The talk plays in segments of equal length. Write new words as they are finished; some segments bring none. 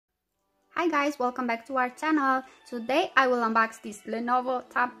Hi guys, welcome back to our channel. Today I will unbox this Lenovo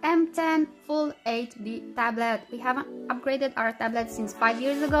Tab M10 Full HD tablet. We haven't upgraded our tablet since 5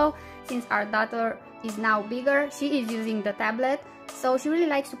 years ago. Since our daughter is now bigger, she is using the tablet. So she really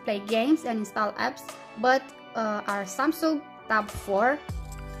likes to play games and install apps. But our Samsung Tab 4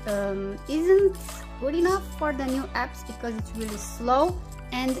 isn't good enough for the new apps because it's really slow.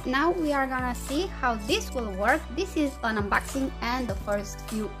 And now we are gonna see how this will work. This is an unboxing and the first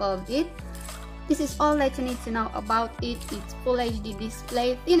view of it. This is all that you need to know about it. It's Full HD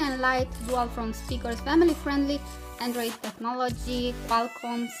display, thin and light, dual front speakers, family friendly, Android technology,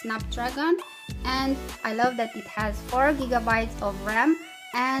 Qualcomm Snapdragon, and I love that it has 4 GB of RAM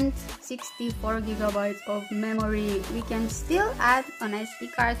and 64 GB of memory. We can still add an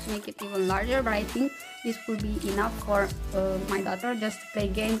SD card to make it even larger, but I think this will be enough for my daughter just to play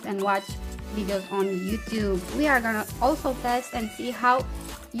games and watch videos on YouTube. We are gonna also test and see how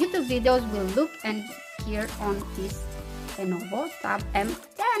YouTube videos will look and here on this Lenovo Tab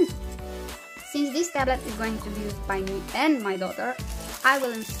M10. Since this tablet is going to be used by me and my daughter, I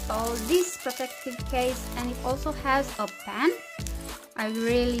will install this protective case, and it also has a pen. I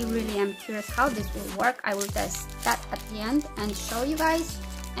really am curious how this will work. I will test that at the end and show you guys.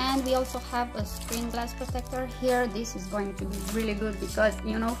 And we also have a screen glass protector here. This is going to be really good because,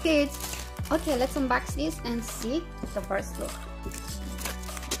 you know, kids. Okay, let's unbox this and see the first look.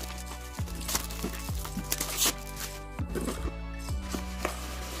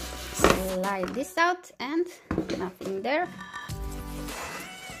 Slide this out and nothing there.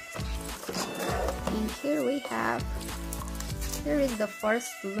 And here we have, here is the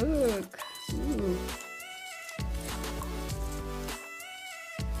first look. Ooh.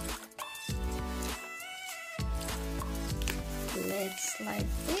 Let's slide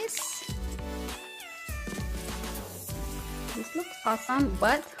this. This looks awesome,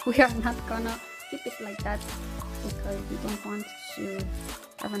 but we are not gonna keep it like that because we don't want to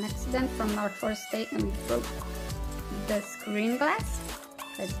have an accident from our first day and we broke the screen glass.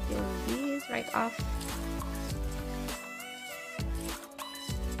 Let's peel these right off.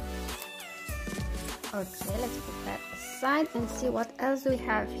 Okay, let's put that aside and see what else we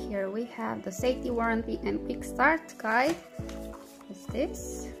have here. We have the safety warranty and quick start guide. What's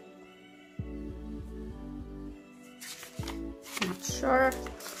this? Not sure.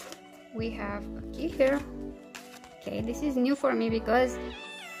 We have a key here. Okay, this is new for me because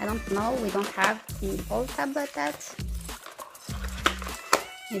I don't know, we don't have in the old tablet that.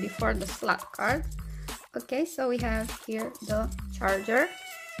 Maybe for the slot card. Okay, so we have here the charger,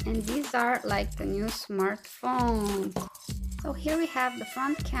 and these are like the new smartphones. So here we have the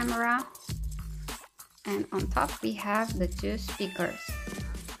front camera, and on top we have the 2 speakers.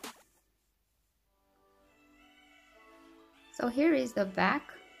 So here is the back.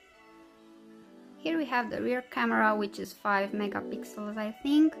 Here we have the rear camera, which is 5 megapixels, I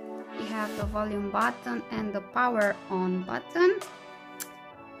think. We have the volume button and the power on button.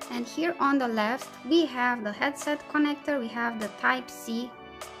 And here on the left we have the headset connector. We have the Type-C,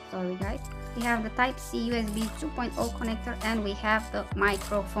 sorry guys, we have the Type-C USB 2.0 connector, and we have the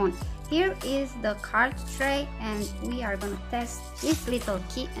microphone. Here is the card tray, and we are gonna test this little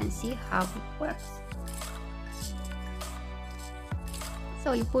key and see how it works.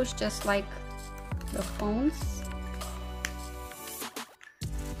 So you push just like the phones.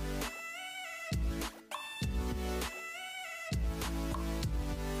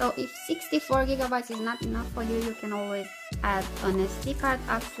 So if 64 GB is not enough for you, you can always add an SD card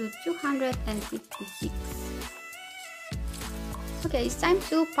up to 256. Okay, it's time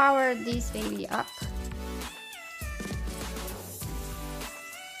to power this baby up.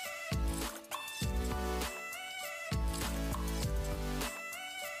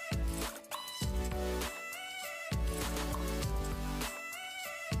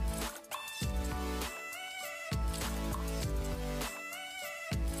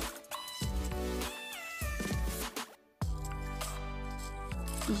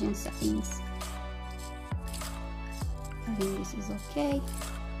 Vision settings. I think this is okay.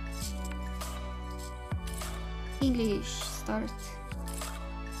 English, start.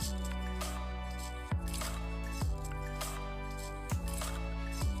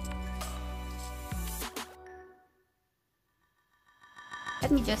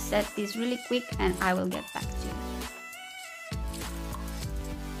 Let me just set this really quick and I will get back to you.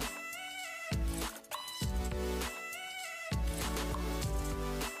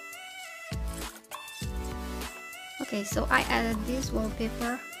 Okay, so I added this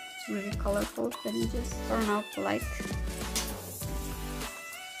wallpaper. It's really colorful. Let me just turn out the light.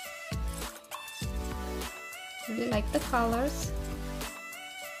 Really like the colors.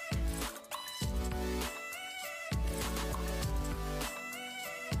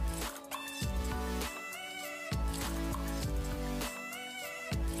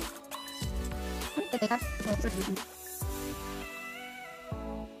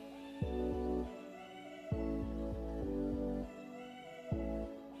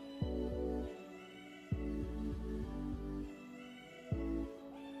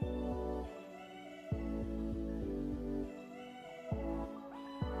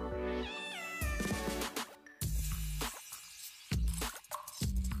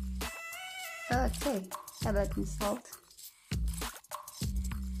 Okay, tablet installed.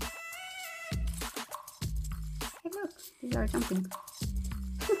 Hey look, these are jumping.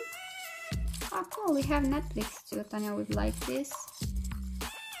 Oh cool, we have Netflix too. Tanya would like this.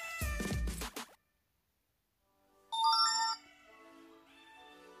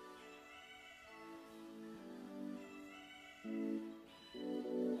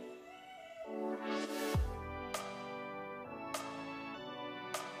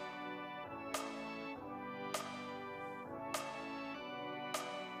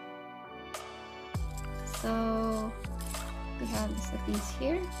 So we have the settings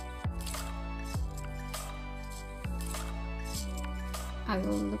here. I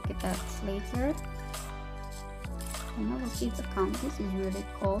will look at that later. Lenovo Kids account. This is really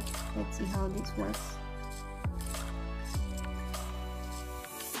cool. Let's see how this works.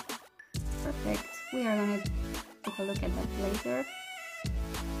 Perfect. We are gonna take a look at that later.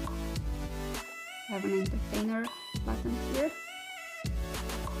 We have an entertainer button here.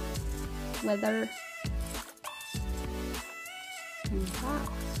 Weather and that.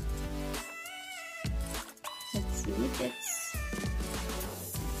 Let's see widgets.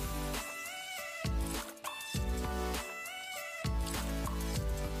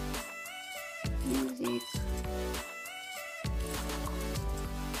 Music.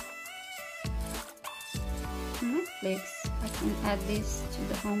 Netflix. I can add this to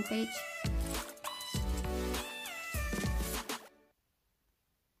the home page.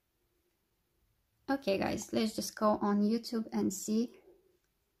 Okay guys, let's just go on YouTube and see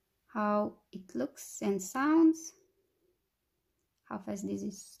how it looks and sounds, how fast this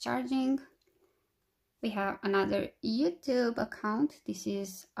is charging. We have another YouTube account. This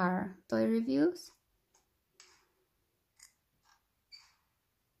is our toy reviews.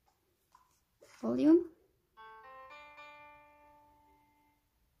 Volume.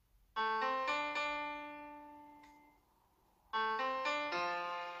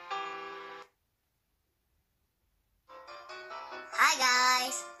 Hi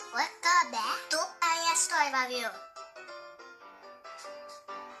guys, welcome back to Aya's Toy Review.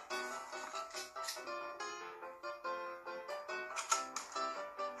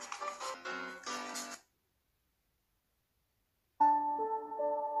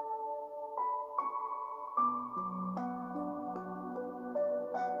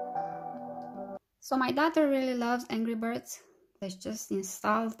 So my daughter really loves Angry Birds. Let's just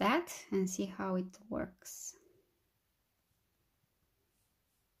install that and see how it works.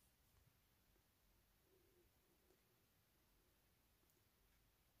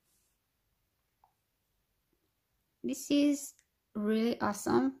 This is really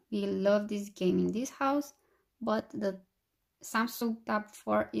awesome. We love this game in this house, but the Samsung Tab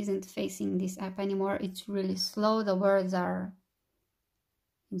 4 isn't facing this app anymore. It's really slow. The words are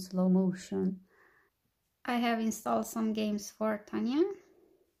in slow motion. I have installed some games for Tanya.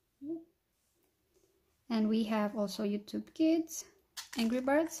 And we have also YouTube Kids, Angry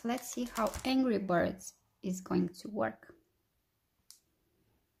Birds. Let's see how Angry Birds is going to work.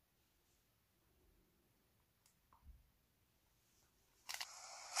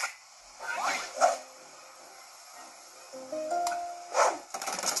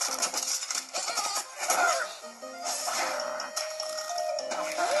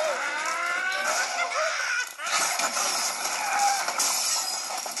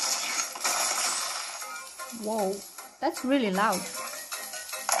 Whoa, that's really loud.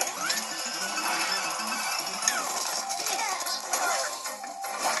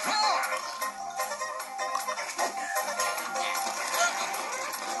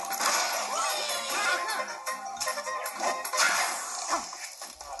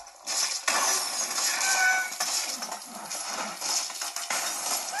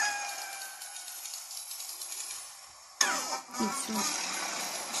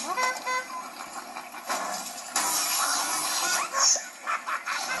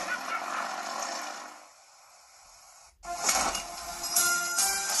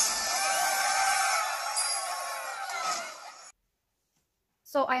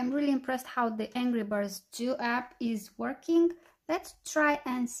 So I am really impressed how the Angry Birds 2 app is working. Let's try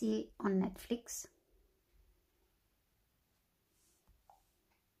and see on Netflix.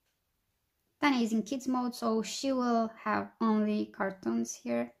 Tanya is in kids mode, so she will have only cartoons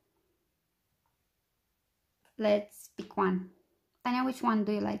here. let's pick one. Tanya, which one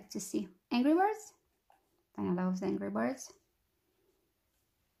do you like to see? Angry Birds? Tanya loves Angry Birds.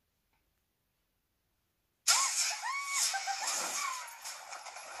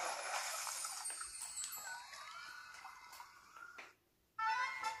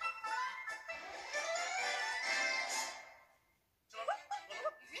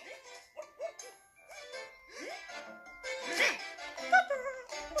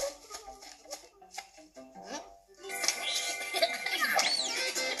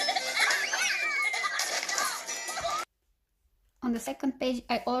 On the second page,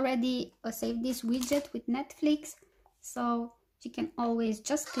 I already saved this widget with Netflix, so she can always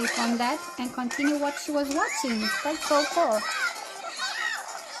just click on that and continue what she was watching. That's so cool.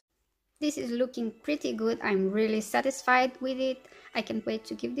 This is looking pretty good. I'm really satisfied with it. I can't wait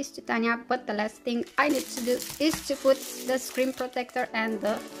to give this to Tanya, but the last thing I need to do is to put the screen protector and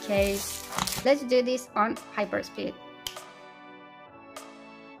the case. Let's do this on hyperspeed.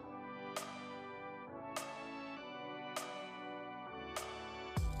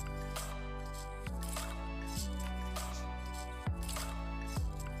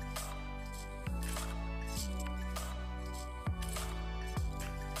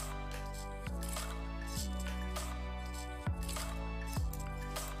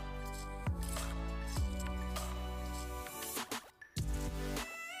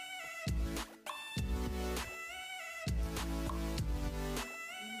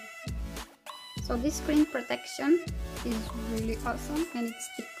 So this screen protection is really awesome and it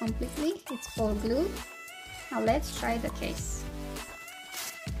sticks completely. It's all glue. Now let's try the case.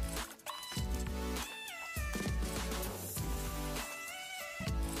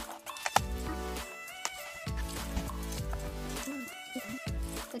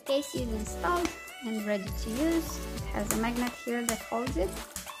 The case is installed and ready to use. It has a magnet here that holds it.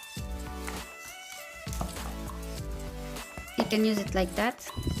 You can use it like that.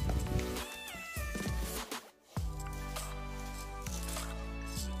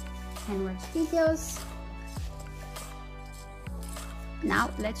 And watch videos. Now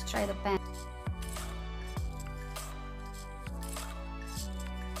let's try the pen.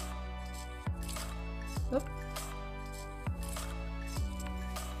 Oop.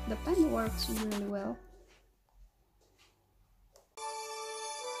 The pen works really well.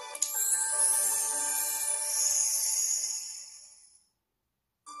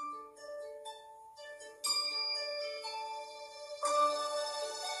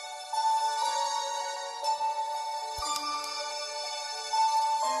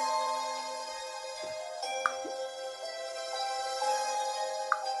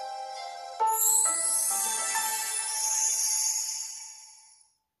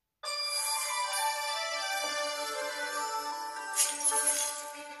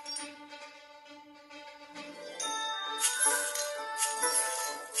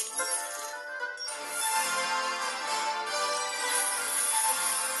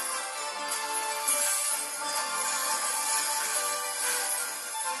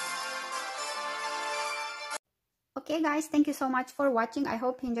 Okay guys, thank you so much for watching. I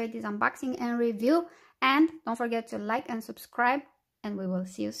hope you enjoyed this unboxing and review, and don't forget to like and subscribe, and we will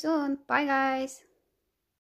see you soon. Bye guys.